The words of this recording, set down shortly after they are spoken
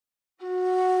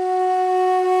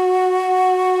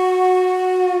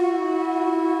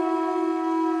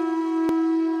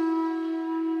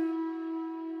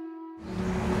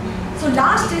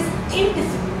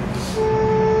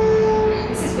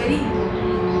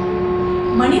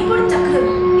Manipura Chakra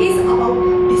is about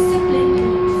discipline in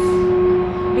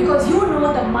life. Because you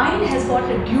know the mind has got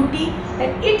a duty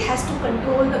that it has to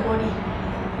control the body.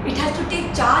 It has to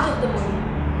take charge of the body.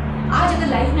 आज अगर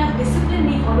life में आप discipline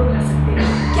नहीं follow कर सकते,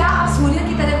 क्या आप सूर्य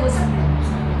की तरह हो सकते हैं?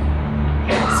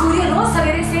 सूर्य रोज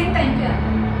सवेरे सेम टाइम पे आता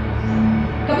है।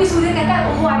 कभी सूर्य कहता है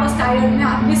ओह आई वाज टायर्ड, मैं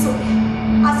आज मिस हो गया,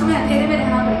 आज तुम्हें अंधेरे में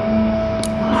रहना पड़ेगा।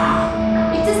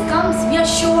 It just comes, we are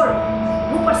sure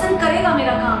वो पर्सन करेगा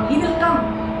मेरा काम, he will come.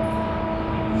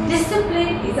 Discipline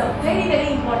is a very very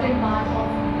important part of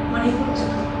Manipur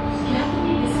चक्र। You have to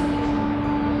be discipline.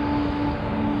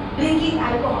 Drinking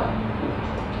alcohol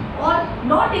or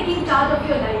not taking charge of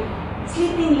your life,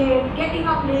 sleeping late, getting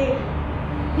up late,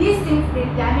 these things, they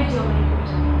damage your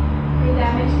Manipura. They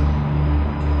damage it.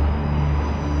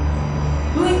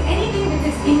 Doing anything which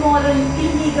is immoral,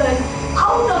 illegal,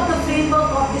 out of the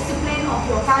framework of discipline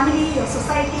of your family, your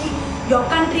society, your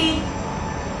country.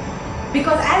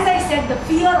 Because as I said, the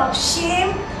fear of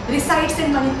shame resides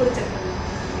in Manipura Chakra.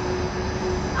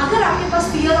 अगर आपके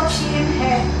पास fear of shame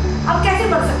है, आप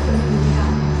कैसे बढ़ सकते हो?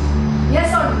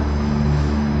 Yes or no?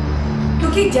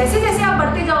 क्योंकि जैसे जैसे आप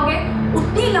बढ़ते जाओगे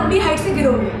उतनी लंबी हाइट से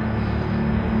गिरोगे।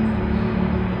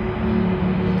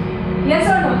 Yes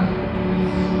or no?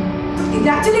 तो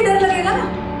एक्चुअली डर लगेगा ना,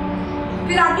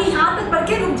 फिर आदमी यहाँ तक बढ़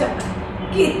के रुक जाता है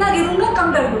कि इतना गिरूंगा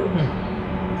कम दर्द होगा।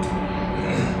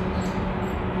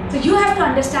 So you have to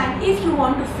understand, if you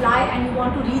want to fly and you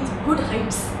want to reach good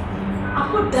heights,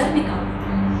 आपको डर निकालना।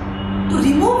 To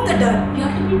remove the डर, you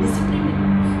have to be disciplined.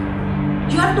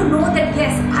 You have to know that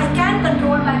yes, I can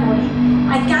control my body,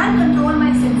 I can control my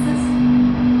senses,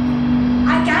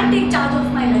 I can take charge of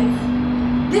my life.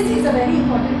 This is a very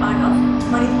important part of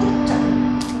Manipura.